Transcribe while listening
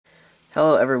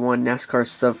Hello everyone, NASCAR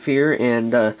Stuff here,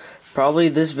 and probably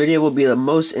this video will be the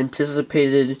most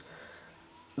anticipated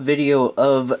video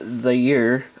of the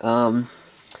year. Found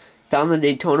the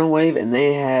Daytona Wave, and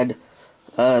they had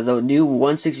the new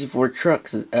 164 truck,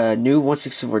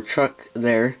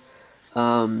 there.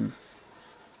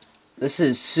 This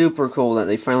is super cool that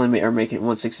they finally are making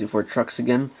 164 trucks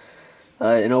again.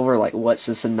 And over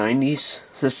since the 90s,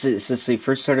 since they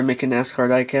first started making NASCAR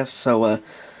diecast. So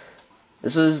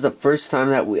this was the first time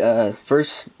that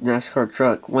first NASCAR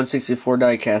truck 164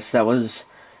 diecast that was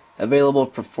available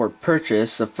for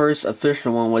purchase. The first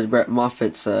official one was Brett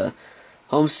Moffitt's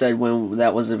Homestead when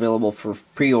that was available for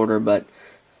pre-order, but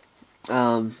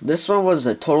this one was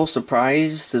a total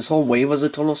surprise. This whole wave was a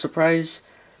total surprise.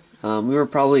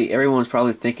 Everyone was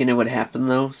probably thinking it would happen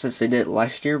though, since they did it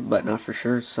last year, but not for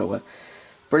sure. So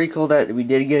pretty cool that we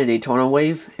did get a Daytona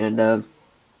Wave, and that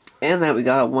we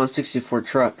got a 164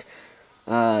 truck.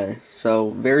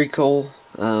 So very cool.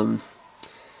 Kind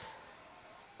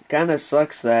of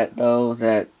sucks that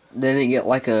they didn't get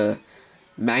like a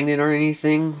magnet or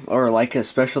anything, or like a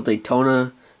special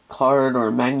Daytona card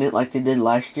or magnet like they did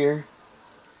last year.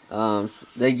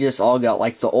 They just all got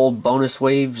like the old bonus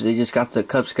waves. They just got the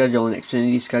Cup schedule and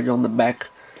Xfinity schedule on the back,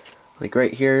 like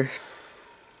right here.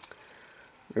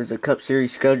 There's a Cup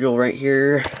Series schedule right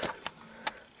here.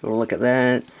 You want to look at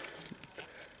that.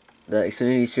 The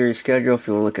Xfinity Series schedule, if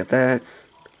you want to look at that.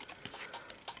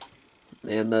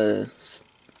 And the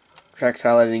tracks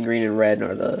highlighted in green and red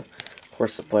are the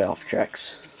course of playoff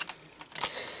tracks.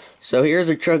 So here's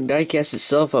the truck diecast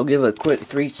itself. I'll give a quick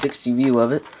 360 view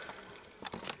of it.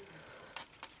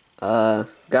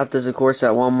 Got this, of course,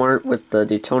 at Walmart with the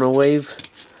Daytona Wave.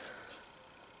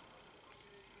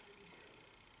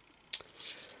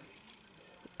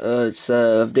 It's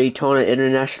Daytona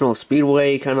International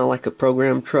Speedway, kind of like a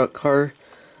program truck car.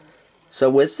 So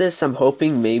with this, I'm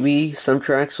hoping maybe some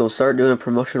tracks will start doing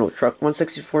promotional truck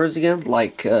 164s again,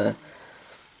 like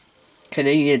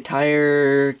Canadian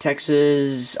Tire,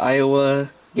 Texas, Iowa,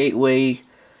 Gateway.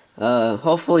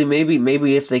 Hopefully,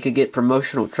 maybe if they could get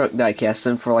promotional truck diecast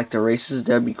in for like the races,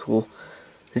 that'd be cool.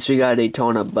 Since we got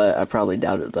Daytona, but I probably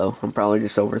doubt it though. I'm probably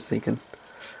just overthinking.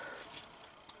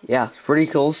 Yeah, it's pretty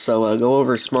cool. So go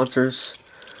over sponsors.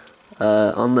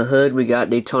 On the hood, we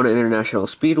got Daytona International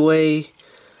Speedway,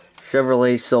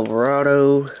 Chevrolet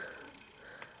Silverado.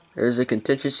 There's the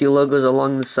contingency logos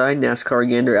along the side. NASCAR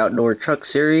Gander Outdoor Truck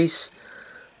Series,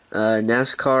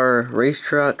 NASCAR Race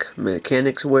Truck,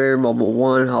 Mechanics Wear, Mobile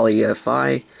One, Holly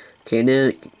FI,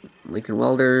 K&N, Lincoln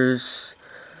Welders,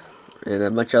 and a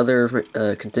bunch of other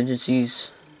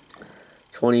contingencies.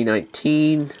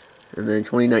 2019, and then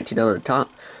 2019 on the top.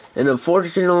 And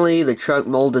unfortunately, the truck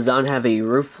mold does not have a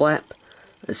roof flap,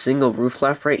 a single roof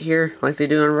flap right here, like they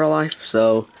do in real life.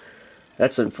 So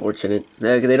that's unfortunate.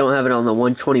 They don't have it on the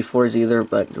 124s either,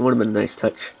 but it would have been a nice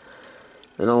touch.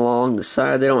 Then along the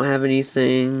side, they don't have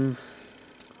anything.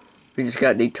 We just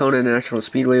got Daytona International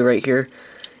Speedway right here,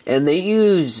 and they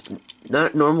use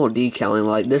not normal decaling.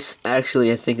 Like this, actually,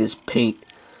 I think is paint.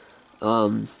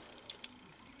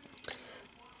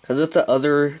 Because with the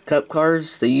other Cup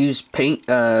cars, they use paint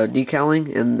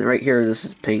decaling, and right here, this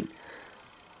is paint.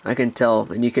 I can tell,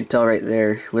 and you can tell right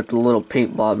there with the little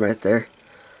paint blob right there.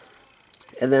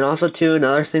 And then also, too,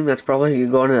 another thing that's probably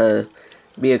going to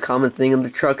be a common thing in the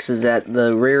trucks is that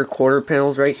the rear quarter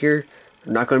panels right here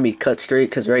are not going to be cut straight,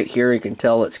 because right here you can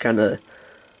tell it's kind of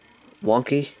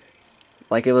wonky.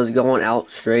 Like it was going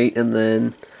out straight, and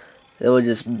then it was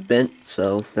just bent,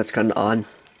 so that's kind of odd.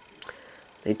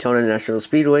 Daytona International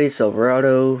Speedway,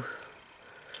 Silverado,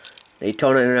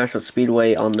 Daytona International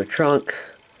Speedway on the trunk.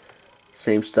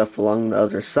 Same stuff along the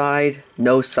other side.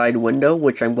 No side window,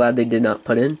 which I'm glad they did not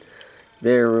put in.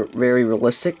 Very, very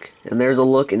realistic. And there's a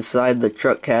look inside the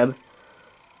truck cab.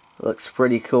 Looks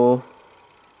pretty cool.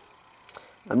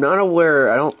 I'm not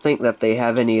aware, I don't think that they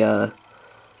have any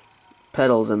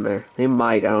pedals in there. They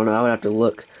might, I don't know, I would have to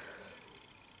look.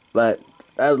 But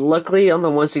luckily on the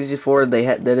 164 they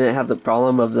didn't have the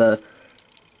problem of the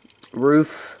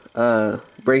roof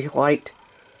brake light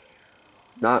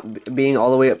not being all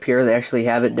the way up here. They actually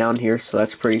have it down here, so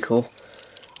that's pretty cool.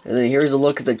 And then here's a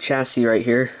look at the chassis right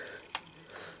here.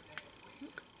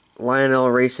 Lionel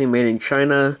Racing, made in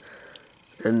China,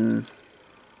 and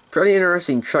pretty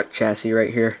interesting truck chassis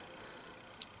right here.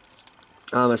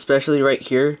 Especially right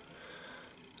here,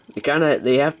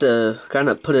 they have to kind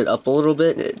of put it up a little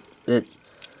bit.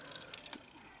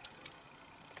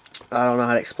 I don't know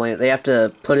how to explain it. They have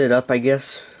to put it up, I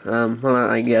guess. Well, not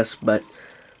I guess, but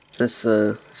since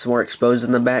it's more exposed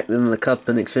in the back than the Cup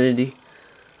and Xfinity.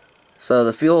 So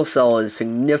the fuel cell is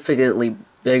significantly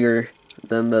bigger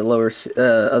than the lower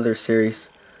other series.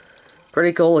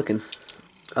 Pretty cool looking.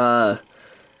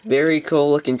 Very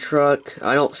cool looking truck.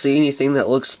 I don't see anything that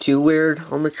looks too weird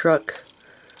on the truck.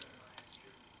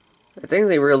 I think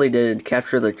they really did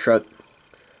capture the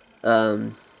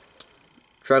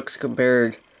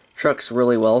trucks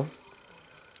really well.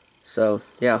 So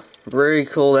yeah, very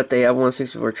cool that they have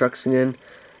 164 trucks again.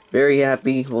 Very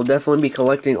happy. We'll definitely be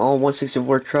collecting all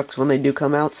 164 trucks when they do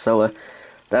come out. So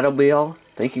that'll be all.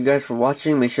 Thank you guys for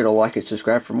watching. Make sure to like and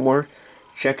subscribe for more.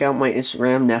 Check out my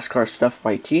Instagram, NASCAR Stuff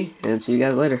YT, and see you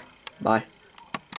guys later. Bye.